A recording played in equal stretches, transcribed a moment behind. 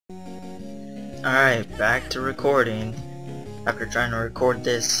Alright, back to recording. After trying to record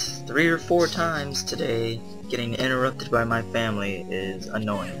this 3 or 4 times today, getting interrupted by my family is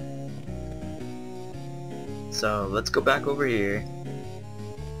annoying. So let's go back over here.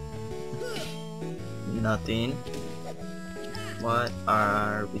 Nothing. What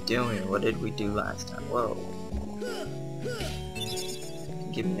are we doing? What did we do last time? Whoa.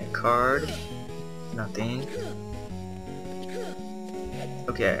 Give me a card. Nothing.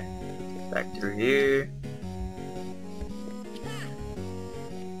 Okay. Back through here.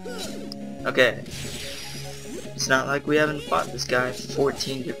 Okay. It's not like we haven't fought this guy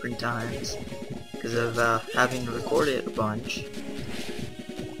 14 different times because of having to record it a bunch.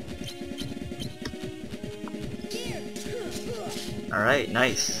 Alright,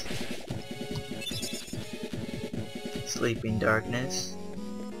 nice. Sleeping darkness.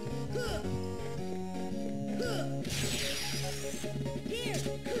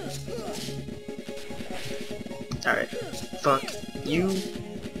 Alright. Fuck you.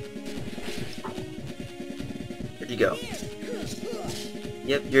 Where'd you go?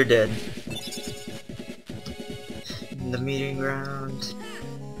 Yep, you're dead. In the meeting ground.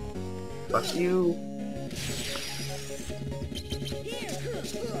 Fuck you.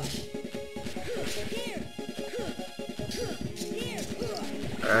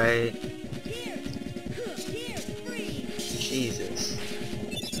 Alright. Jesus.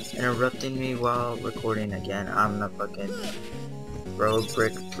 Interrupting me while recording again. I'm gonna fucking throw a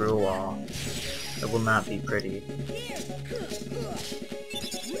brick through a wall. It will not be pretty.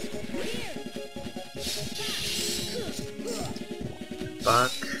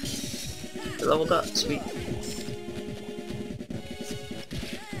 Fuck. I leveled up, sweet.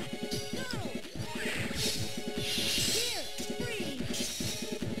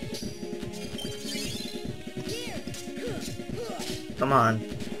 Come on.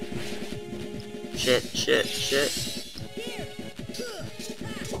 Shit, shit, shit.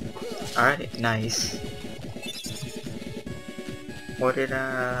 Alright, nice. What did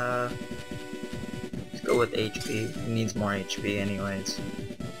let's go with HP. It needs more HP anyways.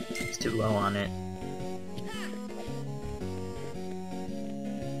 It's too low on it.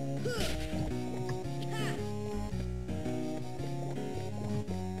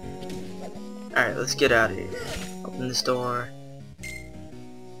 Alright, let's get out of here. Open this door.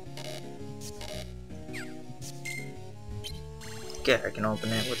 Okay, I can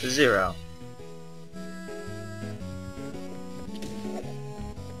open it with a 0.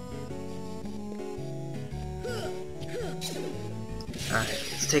 Alright,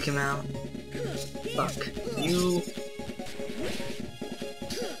 let's take him out. Fuck you.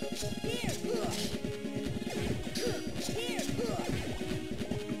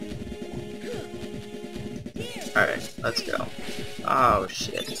 Alright, let's go. Oh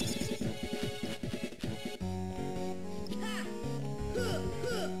shit.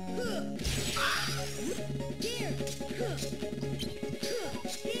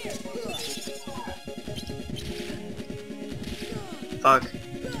 Fuck.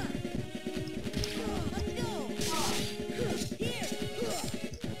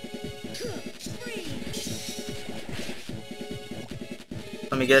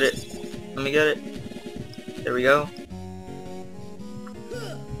 Let me get it. Let me get it. There we go.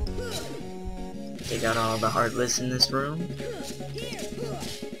 They got all the heartless in this room.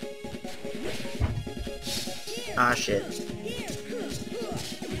 Ah shit.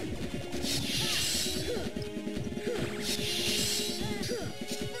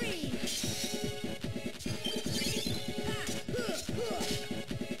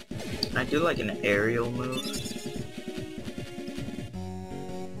 I do like an aerial move.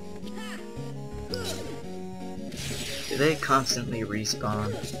 Do they constantly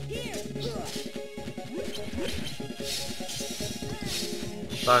respawn?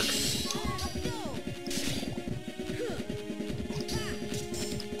 Fuck.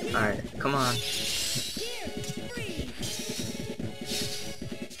 Alright, come on.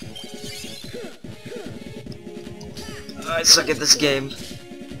 I suck at this game.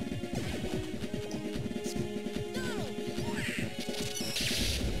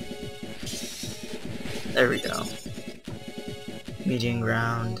 There we go. Meeting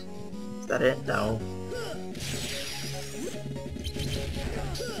ground. Is that it? No.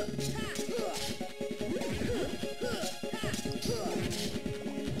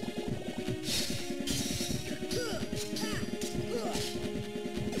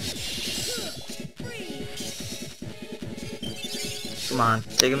 Come on,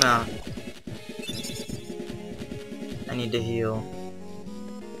 take him out. I need to heal.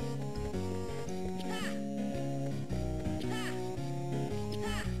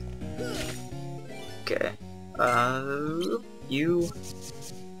 Okay. You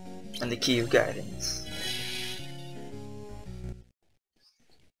and the key of guidance.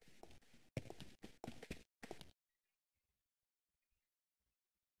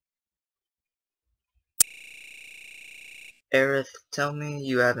 Aerith, tell me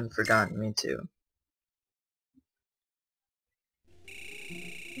you haven't forgotten me too.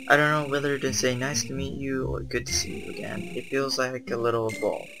 I don't know whether to say nice to meet you or good to see you again. It feels like a little of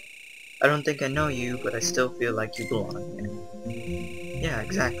both. I don't think I know you, but I still feel like you belong here. Yeah,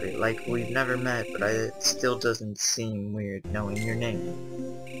 exactly. Like we've never met, but it still doesn't seem weird knowing your name.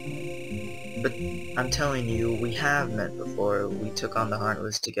 But I'm telling you, we have met before. We took on the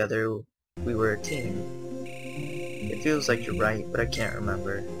Heartless together. We were a team. It feels like you're right, but I can't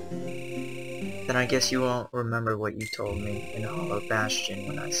remember. Then I guess you won't remember what you told me in Hollow Bastion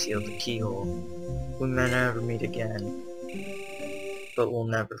when I sealed the keyhole. We may never meet again, but we'll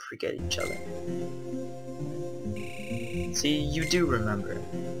never forget each other. See, you do remember.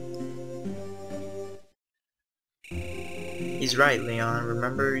 He's right, Leon.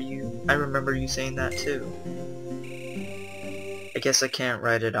 I remember you saying that too. I guess I can't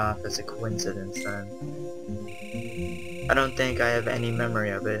write it off as a coincidence then. I don't think I have any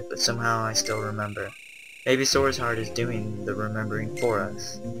memory of it, but somehow I still remember. Maybe Sora's heart is doing the remembering for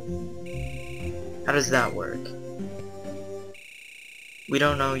us. How does that work? We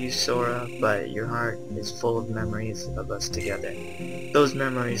don't know you, Sora, but your heart is full of memories of us together. Those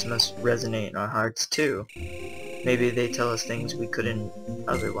memories must resonate in our hearts too. Maybe they tell us things we couldn't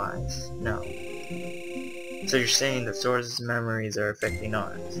otherwise know. So you're saying that Sora's memories are affecting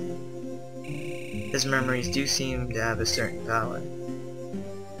ours. His memories do seem to have a certain power.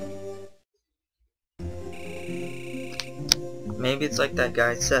 Maybe it's like that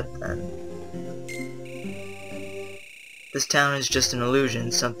guy said then. This town is just an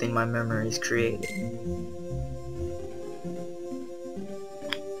illusion, something my memories created.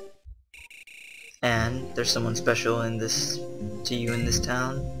 And there's someone special to you in this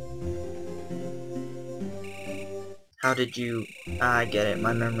town? How did you... I get it,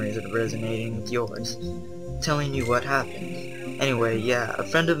 my memories are resonating with yours. Telling you what happened. Anyway, yeah, a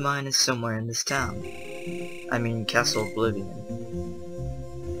friend of mine is somewhere in this town. I mean, Castle Oblivion.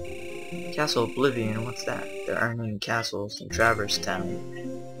 Castle Oblivion, what's that? There aren't any castles in Traverse Town.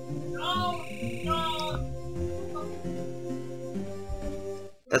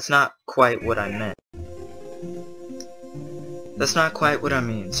 That's not quite what I meant. That's not quite what I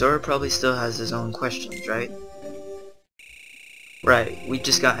mean. Sora probably still has his own questions, right? Right, we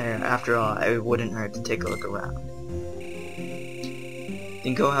just got here. After all, it wouldn't hurt to take a look around.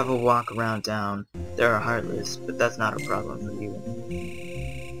 Then go have a walk around town. There are Heartless, but that's not a problem for you.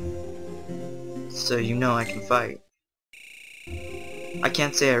 So you know I can fight. I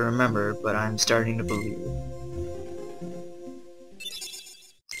can't say I remember, but I'm starting to believe it.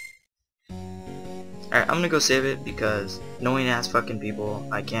 Alright, I'm gonna go save it because knowing ass fucking people,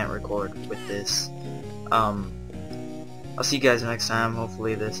 I can't record with this. I'll see you guys next time.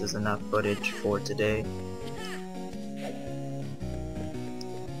 Hopefully this is enough footage for today.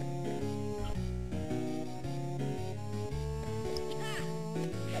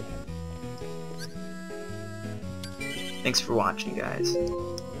 Thanks for watching, guys.